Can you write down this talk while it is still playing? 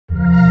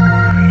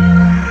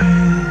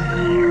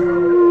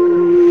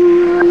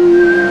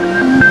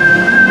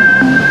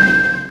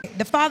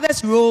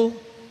role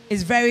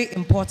is very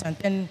important.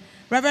 And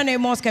Reverend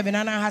Amos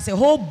Kevinana has a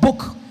whole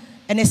book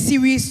and a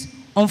series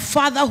on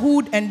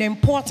fatherhood and the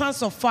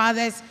importance of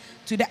fathers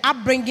to the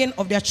upbringing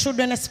of their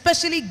children,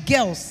 especially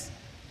girls.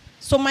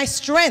 So my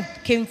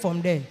strength came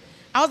from there.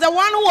 I was the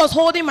one who was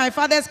holding my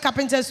father's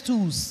carpenter's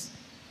tools,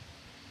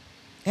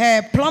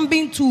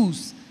 plumbing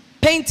tools,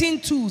 painting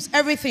tools,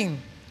 everything.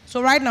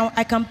 So right now,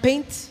 I can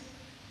paint,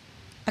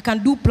 I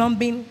can do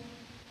plumbing,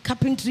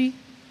 carpentry,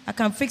 I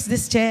can fix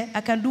this chair,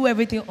 I can do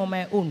everything on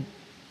my own.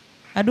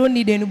 I don't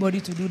need anybody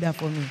to do that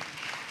for me.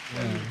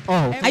 Yeah.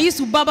 Oh. I used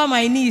to barber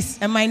my niece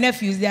and my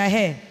nephews, their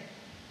hair.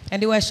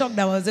 And they were shocked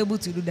that I was able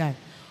to do that.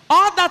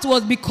 All that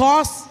was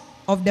because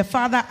of the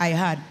father I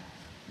had.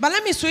 But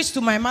let me switch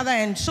to my mother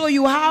and show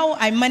you how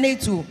I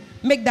managed to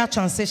make that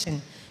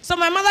transition. So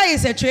my mother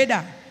is a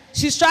trader.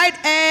 She's tried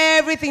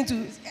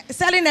everything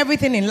selling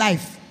everything in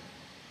life.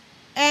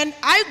 And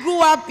I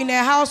grew up in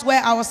a house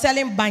where I was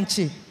selling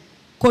banchi,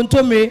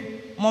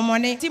 kontomire,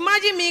 momone.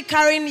 Imagine me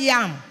carrying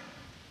yam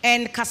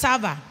and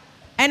cassava.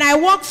 And I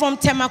walked from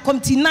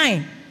Temakomti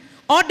 9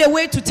 all the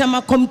way to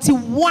Temakomti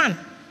 1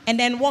 and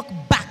then walk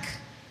back.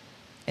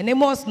 And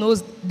Amos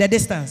knows the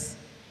distance.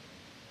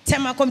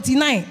 Temakomti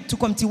 9 to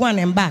Komti 1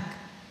 and back.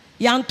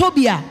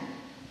 Yantobia,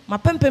 my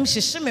pempem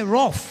shishime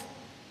rough.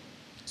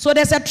 So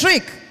there's a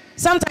trick.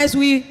 Sometimes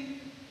we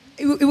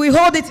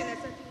hold it in a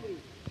certain way.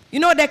 You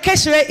know, the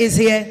cashier is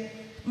here,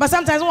 but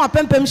sometimes when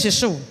pempem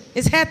shishu,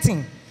 it's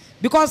hurting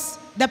because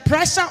the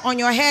pressure on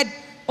your head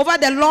over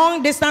the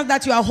long distance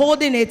that you are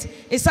holding it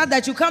is such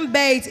that you can't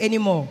bear it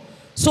anymore.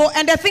 So,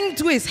 and the thing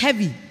too is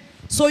heavy.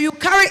 So you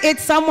carry it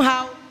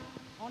somehow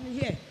on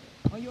here,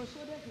 on your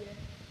shoulder here,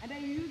 and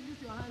then you use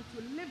this your hand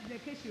to lift the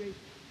cashier,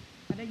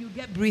 and then you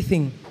get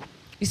breathing.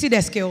 You see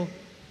the skill?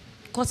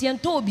 Because you're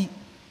Toby.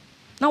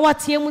 Now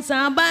what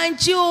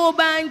bancho,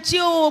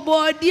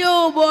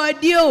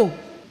 bodio.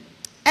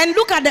 And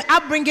look at the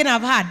upbringing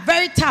I've had.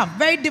 Very tough,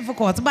 very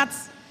difficult. But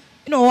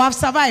you know, I've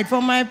survived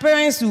from my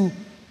parents to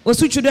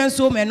Osu Children's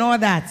Home and all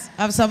that.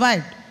 I've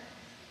survived.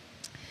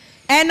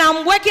 And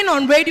I'm working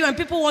on radio and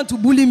people want to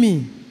bully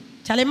me.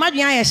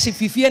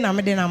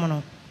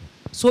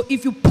 So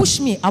if you push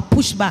me, I'll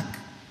push back.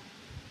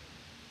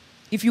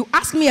 If you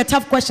ask me a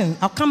tough question,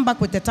 I'll come back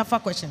with a tougher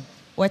question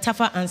or a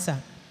tougher answer.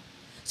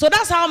 So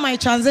that's how my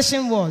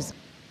transition was.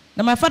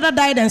 Now my father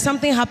died and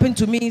something happened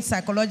to me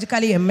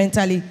psychologically and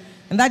mentally.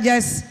 And that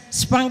just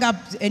sprang up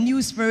a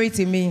new spirit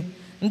in me.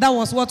 And that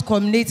was what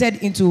culminated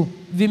into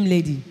Vim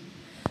Lady.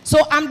 So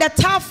I'm the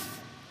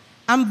tough,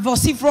 I'm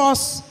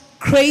vociferous,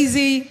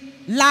 crazy,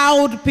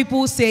 loud,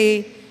 people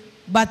say.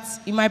 But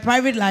in my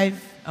private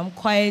life, I'm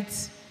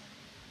quiet.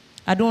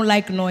 I don't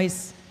like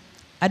noise.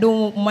 I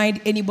don't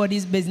mind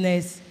anybody's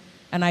business.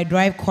 And I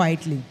drive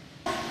quietly.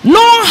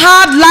 No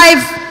hard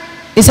life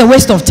is a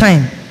waste of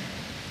time.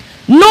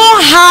 No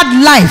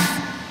hard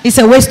life is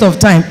a waste of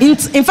time.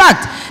 In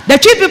fact, the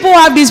three people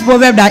have this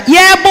proverb that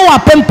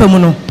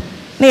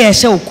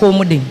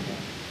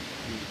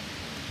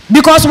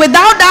because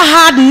without that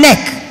hard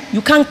neck,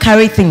 you can't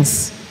carry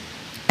things.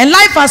 And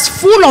life is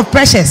full of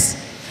pressures.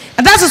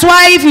 And that is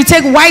why if you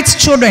take white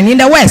children in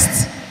the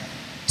West,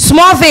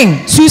 small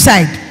thing,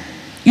 suicide.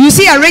 You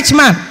see a rich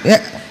man,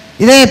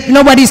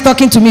 nobody is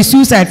talking to me,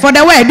 suicide. For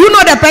the way, do you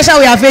know the pressure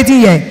we are facing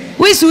here?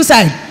 Who is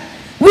suicide?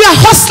 We are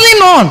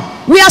hustling on.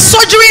 We are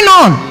soldiering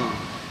on.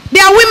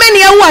 There are women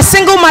here who are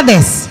single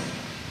mothers.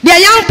 There are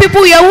young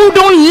people here who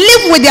don't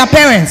live with their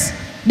parents.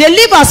 They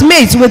live as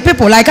mates with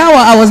people, like how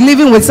I was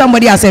living with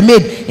somebody as a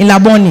maid in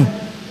Laboni.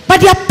 But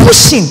they are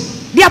pushing.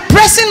 They are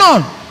pressing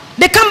on.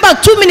 They come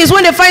back 2 minutes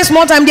when they find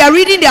small time. They are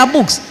reading their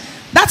books.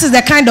 That is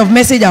the kind of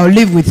message I will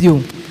leave with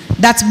you.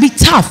 That be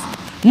tough.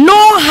 No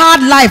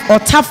hard life or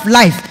tough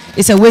life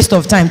is a waste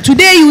of time.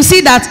 Today you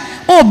see that,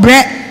 oh,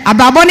 Brett,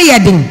 Ababoni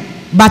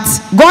Yeding. But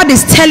God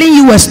is telling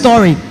you a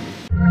story.